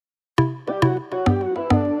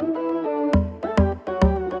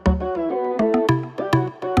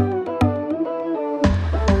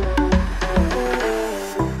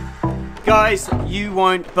Guys, you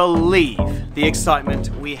won't believe the excitement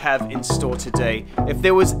we have in store today. If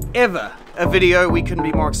there was ever a video we couldn't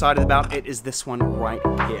be more excited about, it is this one right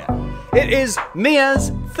here. It is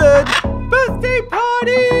Mia's 3rd birthday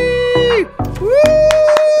party! Woo!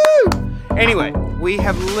 Anyway, we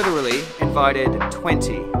have literally invited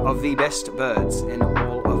 20 of the best birds in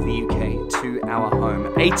all of the UK to our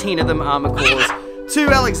home. 18 of them are macaws. 2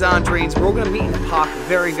 Alexandrines. We're all going to meet in the park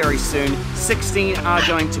very, very soon. 16 are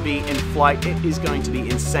going to be in flight. It is going to be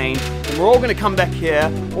insane. And we're all going to come back here.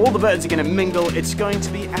 All the birds are going to mingle. It's going to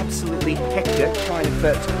be absolutely hectic trying to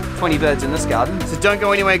fit 20 birds in this garden. So don't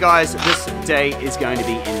go anywhere, guys. This day is going to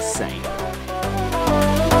be insane.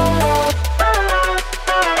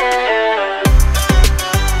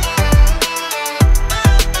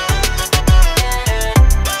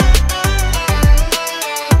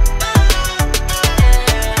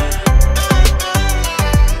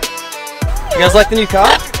 You guys like the new car?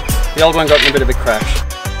 The old one got in a bit of a crash.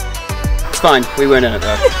 It's fine, we weren't in it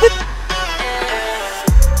though.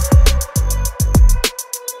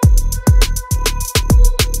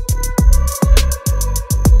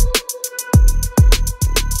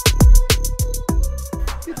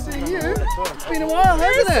 Good to see you. It's been a while,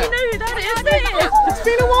 hasn't it? No, that It's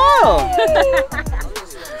been a while.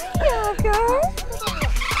 Iago.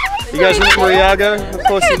 You guys remember Iago? Of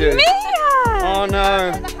course you do. Mia. Oh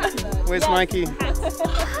no. Where's Mikey?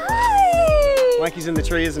 Hi. Mikey's in the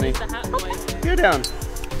tree, isn't he? Go down.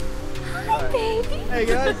 Hi, baby. Hey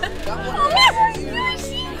guys. Oh, you guys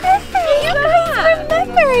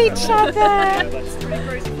remember each other.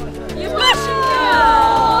 You're blushing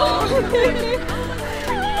now.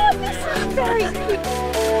 This is very cute.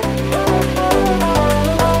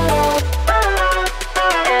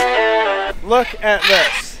 Look at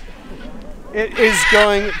this. It is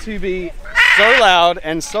going to be so loud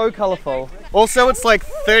and so colorful. Also, it's like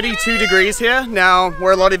 32 degrees here. Now,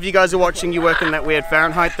 where a lot of you guys are watching, you work in that weird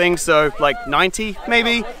Fahrenheit thing, so like 90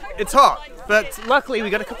 maybe. It's hot, but luckily we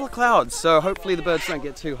got a couple of clouds, so hopefully the birds don't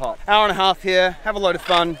get too hot. Hour and a half here, have a load of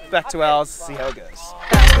fun, back to ours, see how it goes.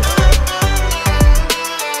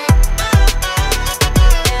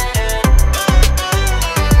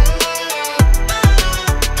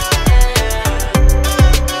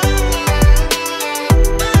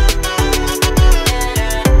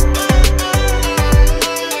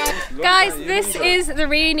 Guys, this is the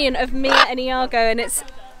reunion of Mia and Iago, and it's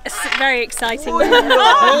very exciting.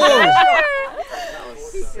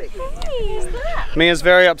 Mia's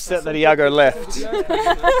very upset that Iago left.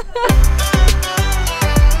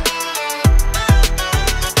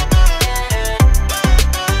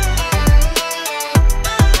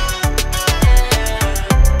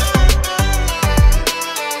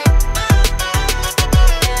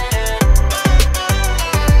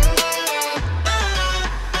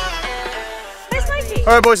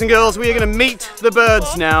 Alright boys and girls, we are going to meet the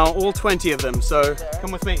birds now, all 20 of them, so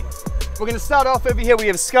come with me. We're going to start off over here, we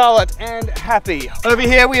have Scarlett and Happy. Over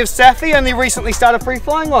here we have Saffy, only recently started free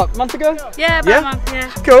flying, what, a month ago? Yeah, about a month,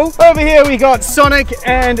 yeah. Cool. Over here we got Sonic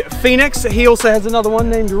and Phoenix. He also has another one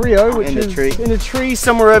named Rio, which is in a tree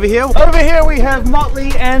somewhere over here. Over here we have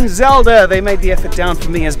Motley and Zelda. They made the effort down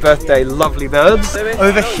for Mia's birthday, lovely birds.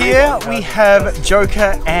 Over here we have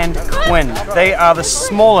Joker and Quinn. They are the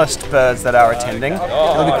smallest birds that are attending.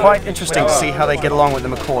 It'll be quite interesting to see how they get along with the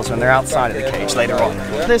macaws when they're outside of the cage later on.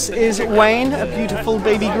 This is Wayne, a beautiful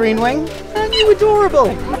baby Greenwing, and you adorable.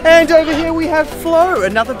 And over here we have Flo,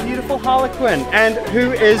 another beautiful Harlequin. And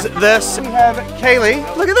who is this? We have Kayli.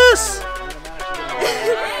 Look at this!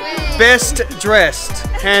 Best dressed,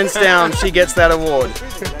 hands down, she gets that award.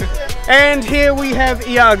 And here we have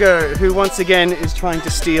Iago, who once again is trying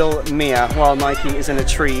to steal Mia while Mikey is in a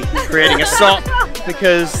tree creating a sop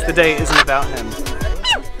because the day isn't about him.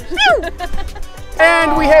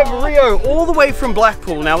 And we have Rio all the way from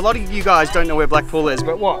Blackpool. Now a lot of you guys don't know where Blackpool is,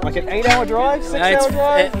 but what, like an 8-hour drive, 6-hour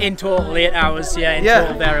drive? In total 8 hours, yeah,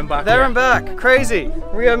 total there and back. There and back, crazy.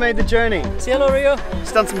 Rio made the journey. Say hello, Rio.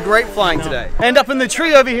 He's done some great flying today. And up in the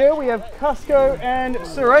tree over here we have Kasco and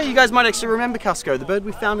Sura. You guys might actually remember Kasco, the bird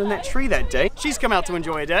we found in that tree that day. She's come out to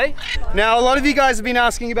enjoy a day. Now a lot of you guys have been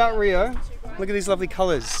asking about Rio. Look at these lovely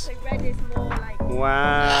colours.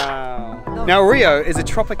 Wow. Now Rio is a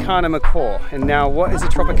Tropicana Macaw. And now what is a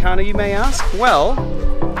Tropicana, you may ask? Well,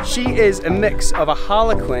 she is a mix of a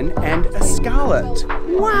Harlequin and a Scarlett.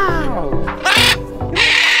 Wow.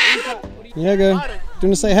 Iago, do you want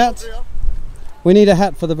to say hat? We need a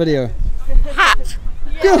hat for the video. Hat.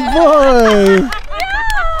 Good boy.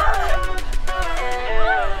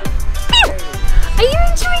 Are you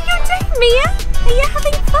enjoying your day, Mia? Are you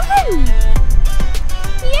having fun?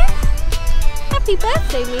 Yeah. Happy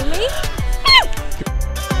birthday, Mimi.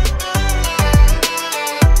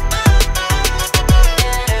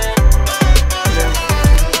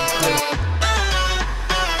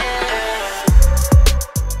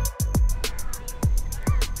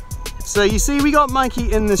 So you see we got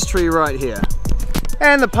Mikey in this tree right here.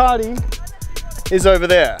 And the party is over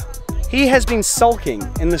there. He has been sulking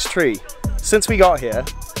in this tree since we got here.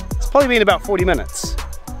 It's probably been about 40 minutes.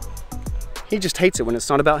 He just hates it when it's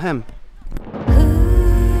not about him.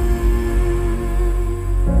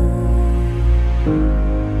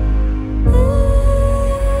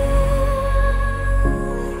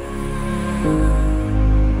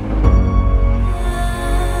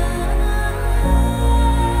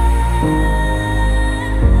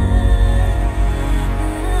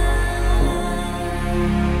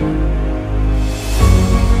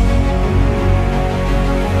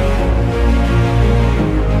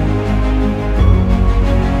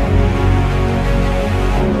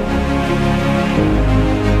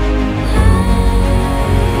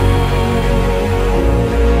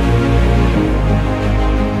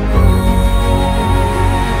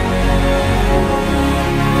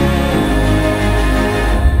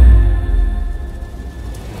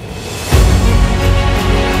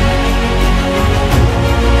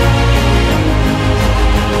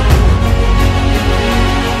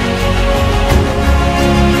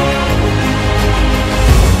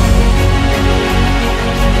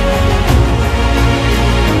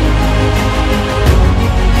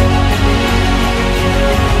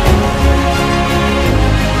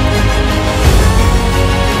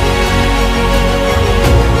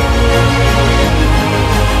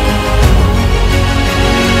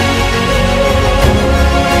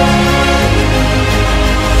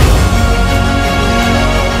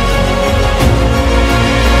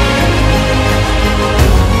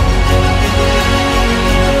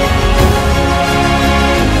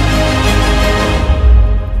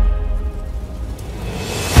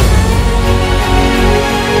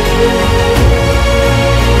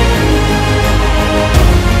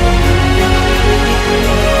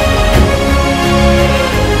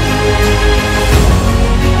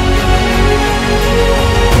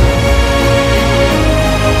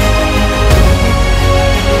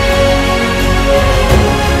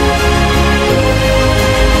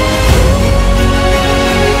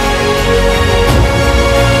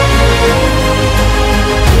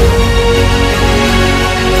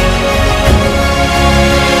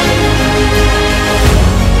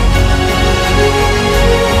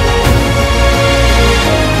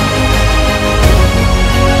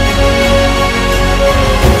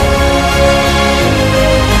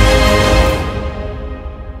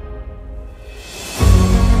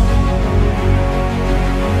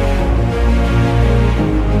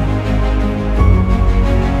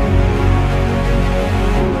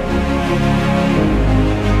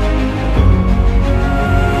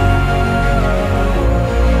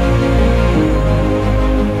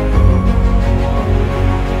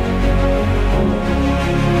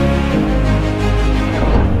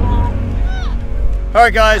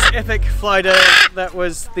 Alright guys, epic fly day. That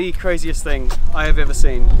was the craziest thing I have ever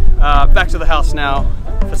seen. Back to the house now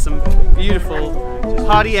for some beautiful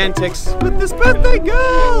party antics with this birthday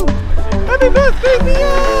girl! Happy birthday,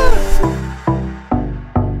 Mia!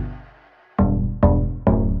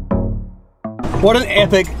 What an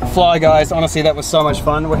epic fly, guys. Honestly, that was so much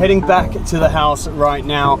fun. We're heading back to the house right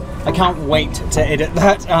now. I can't wait to edit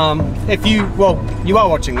that. If you, well, you are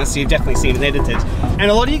watching this, so you've definitely seen it edited. And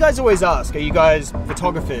a lot of you guys always ask, are you guys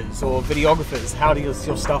photographers or videographers? How does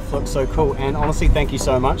your stuff look so cool? And honestly, thank you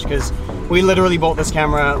so much, because we literally bought this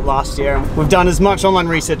camera last year. We've done as much online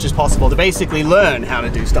research as possible to basically learn how to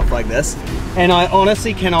do stuff like this. And I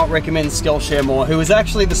honestly cannot recommend Skillshare more, who is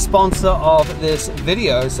actually the sponsor of this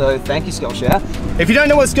video. So thank you, Skillshare. If you don't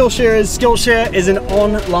know what Skillshare is an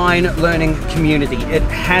online learning community. It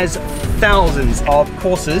has thousands of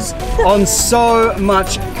courses on so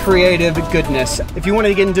much creative goodness. If you want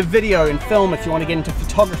to get into video and film, if you want to get into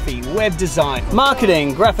photography, web design,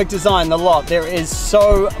 marketing, graphic design, the lot, there is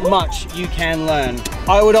so much you can learn.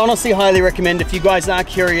 I would honestly highly recommend, if you guys are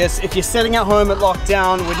curious, if you're sitting at home at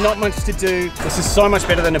lockdown with not much to do, this is so much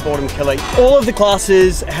better than a boredom killer. All of the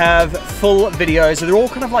classes have full videos, so they're all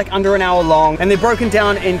kind of like under an hour long, and they're broken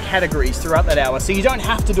down in categories throughout that hour, so you don't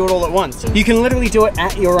have to do it all at once. You can literally do it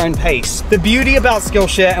at your own pace. The beauty about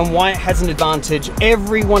Skillshare and why it has an advantage,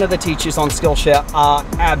 every one of the teachers on Skillshare are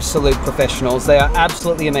absolute professionals. They are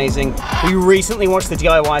absolutely amazing. We recently watched the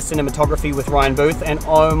DIY cinematography with Ryan Booth, and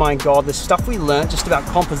oh my god, the stuff we learned just about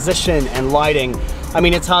composition and lighting. I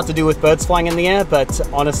mean, it's hard to do with birds flying in the air, but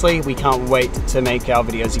honestly, we can't wait to make our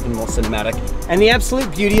videos even more cinematic. And the absolute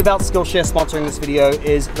beauty about Skillshare sponsoring this video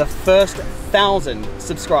is the first 1,000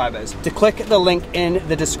 subscribers to click the link in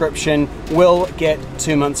the description will get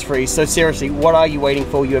 2 months free. So seriously, what are you waiting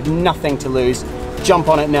for? You have nothing to lose. Jump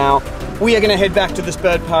on it now. We are going to head back to this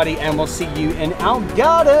bird party and we'll see you in our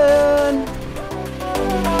garden.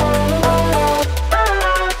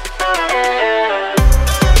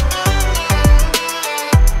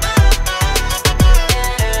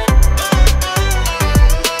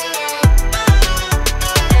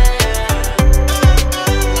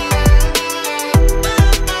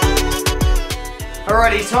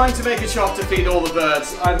 Alrighty, time to make a chop to feed all the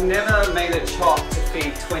birds. I've never made a chop to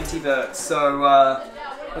feed 20 birds, so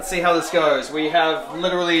let's see how this goes. We have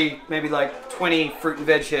literally maybe like 20 fruit and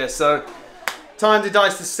veg here, so time to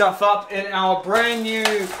dice the stuff up in our brand new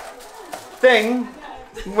thing,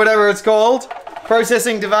 whatever it's called,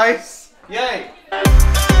 processing device. Yay!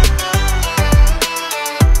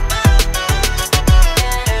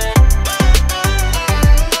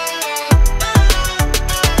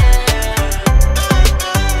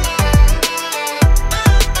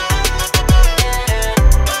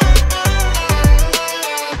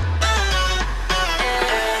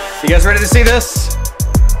 You guys ready to see this?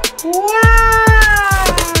 Wow!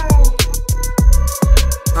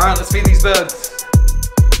 Alright, let's feed these birds.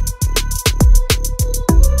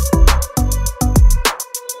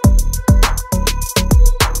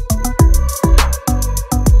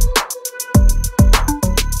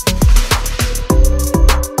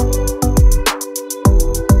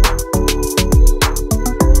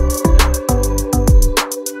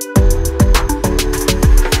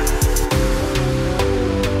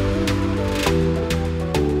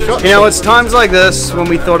 You know, it's times like this when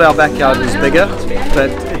we thought our backyard was bigger,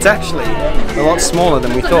 but it's actually a lot smaller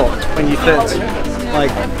than we thought when you fit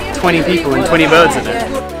like 20 people and 20 birds in it.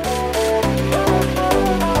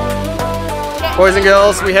 Boys and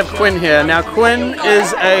girls, we have Quinn here. Now Quinn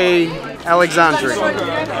is a Alexandrine.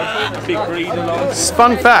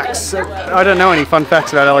 Fun facts. I don't know any fun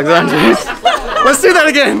facts about Alexandrines. Let's do that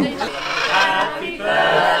again. Happy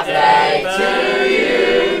birthday to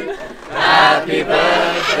you. Happy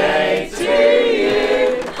birthday to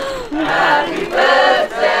you. Happy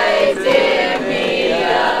birthday, dear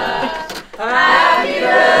Mia. Happy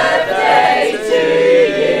birthday to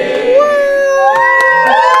you.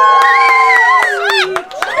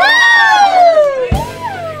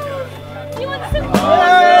 You want some more?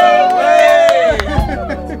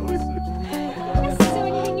 This is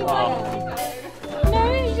anything you want. No,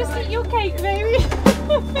 you just eat your cake, baby.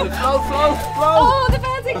 Flow. Oh, the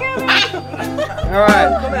birds are coming.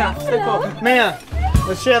 Alright, Mia,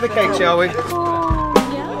 let's share the cake, shall we?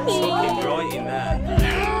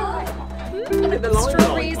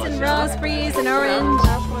 Strawberries and raspberries and orange.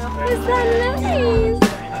 Is that nice?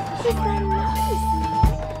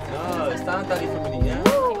 Is that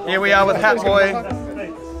nice? Here we are with Hat Boy.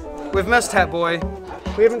 We've missed Hat Boy.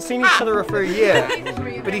 We haven't seen each other for a year,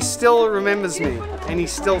 but he still remembers me and he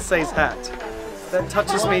still says hat. That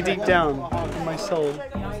touches me deep down in my soul.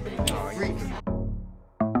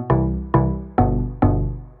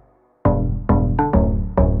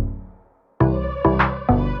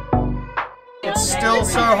 It's still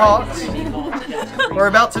so hot. We're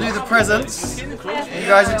about to do the presents. Are you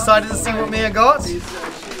guys excited to see what Mia got?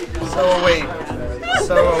 So are we.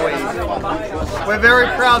 So are we. We're very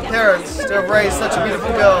proud parents to have raised such a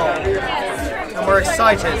beautiful girl. And we're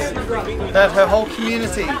excited that her whole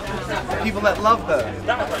community, the people that love her,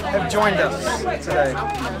 have joined us today.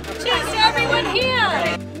 Cheers to everyone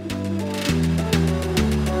here!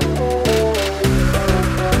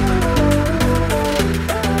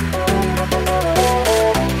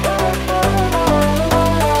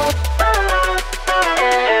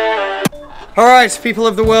 Alright, people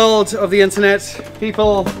of the world, of the internet,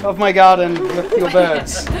 people of my garden with your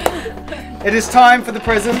birds. It is time for the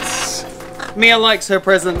presents. Mia likes her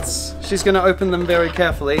presents. She's going to open them very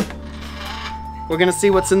carefully. We're going to see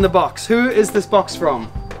what's in the box. Who is this box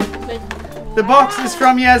from? The box is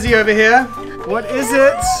from Yazzie over here. What is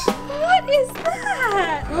it? What is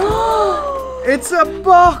that? It's a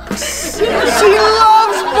box! She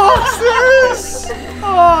loves boxes!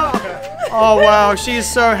 Oh wow, she is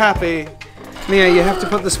so happy. Mia, you have to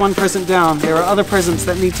put this one present down. There are other presents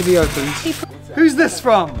that need to be opened. Who's this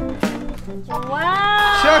from?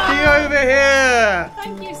 Wow! Chucky over here!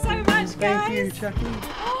 Thank you so much, guys! Thank you, Chucky.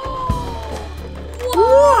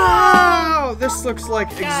 Wow! This looks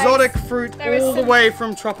like exotic fruit all the way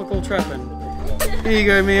from tropical trapping. Here you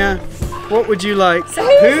go, Mia. What would you like? So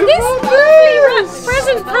who's this lovely wrapped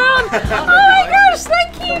present from? Oh my gosh,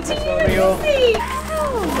 thank you to you, Missy!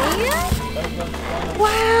 Oh, Mia!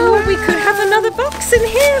 Wow, we could have another box in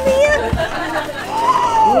here, Mia!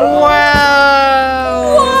 Wow!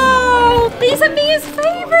 Whoa! These are Mia's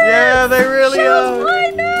favourites! Yeah, they really are.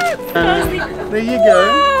 There There you go.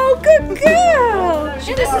 Wow, good girl!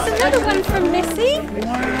 this is another one from Missy.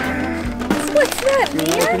 What's that,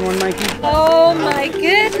 Mia? Open one, Mikey. Oh my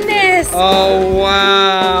goodness. Oh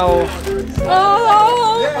wow.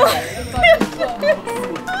 Oh. Oh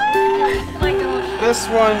my gosh. This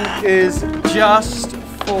one is just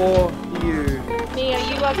for you. Mia,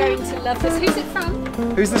 you are going to love this. Who's it from?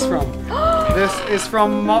 Who's this from? This is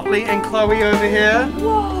from Motley and Chloe over here.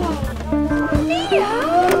 Whoa. Mia.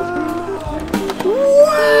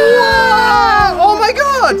 Wow! Oh my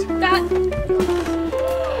god! That.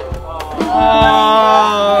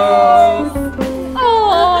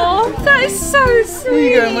 Oh, that is so sweet.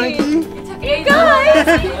 Here you go, Mikey. You guys,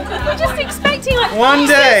 we're just expecting like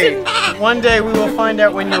One day we will find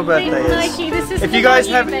out when your birthday is. Mikey, this is if you guys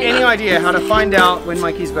have any idea how to find out when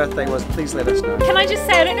Mikey's birthday was, please let us know. Can I just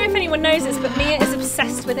say, I don't know if anyone knows this, but Mia is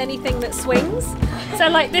obsessed with anything that swings. So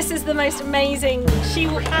like, this is the most amazing. She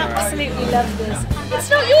will absolutely love this. It's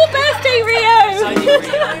not your birthday, Rio.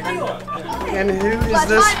 And who is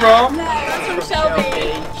this from? From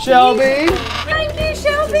Shelby. Shelby. Thank you,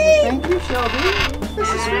 Shelby. Thank you, Shelby. This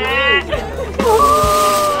is really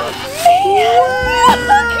Oh, Mia,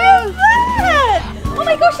 look at that! Oh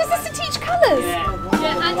my gosh, is this to teach colours?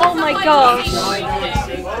 Oh my gosh.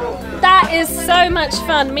 That is so much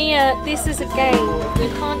fun. Mia, this is a game. You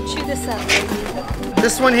can't chew this up.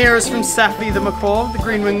 This one here is from Saffy the Macaw, the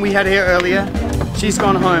Greenwing we had here earlier. She's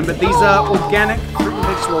gone home, but these are organic fruit and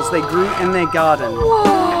vegetables they grew in their garden.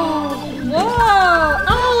 Whoa! Whoa!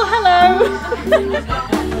 Oh, hello!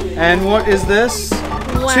 And what is this?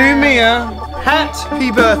 Wow. To Mia,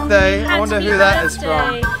 happy birthday. I wonder who that is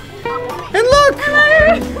from. And look!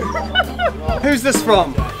 Hello! Who's this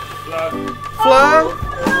from? Fleur?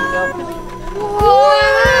 Wow!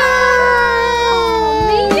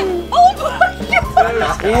 Mia! Oh my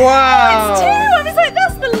god! Wow! It's two! I was like,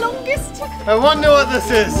 that's the longest. I wonder what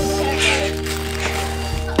this is.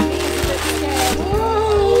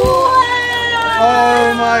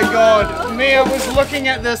 Oh my god. Mia was looking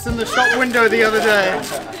at this in the shop window the other day.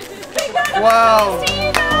 Wow. See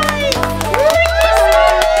you guys!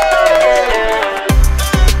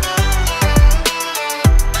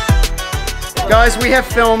 Guys, we have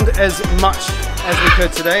filmed as much as we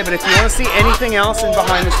could today, but if you want to see anything else in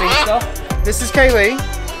behind the scenes stuff, this is Kayli.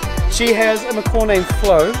 She has a macaw named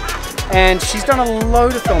Flo, and she's done a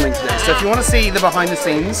load of filming today. So if you want to see the behind the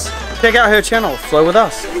scenes, check out her channel, Flow With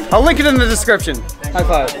Us. I'll link it in the description. High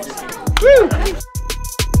five. Woo!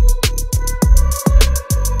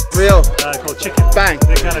 Real. Called chicken. Bang.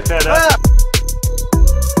 They're kind of fed up.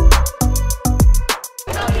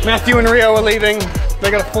 Matthew and Rio are leaving.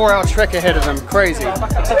 They got a 4-hour trek ahead of them. Crazy.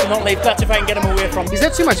 Except to not leave clutch if I can get them away from. He's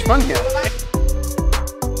had too much fun here.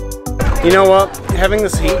 You know what? Having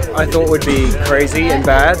this heat I thought would be crazy and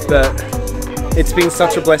bad, but it's been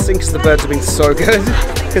such a blessing because the birds have been so good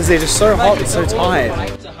because they're just so hot and so tired.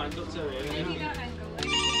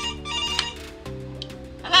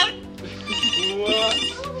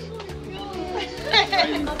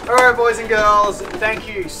 Alright boys and girls, thank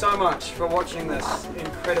you so much for watching this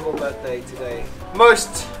incredible birthday today.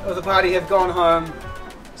 Most of the party have gone home.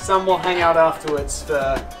 Some will hang out afterwards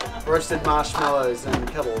for roasted marshmallows and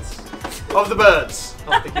pebbles of the birds,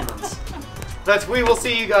 not the humans. But we will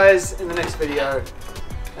see you guys in the next video,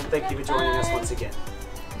 and thank you for joining us once again.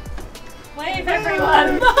 Wave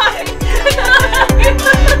everyone! Bye!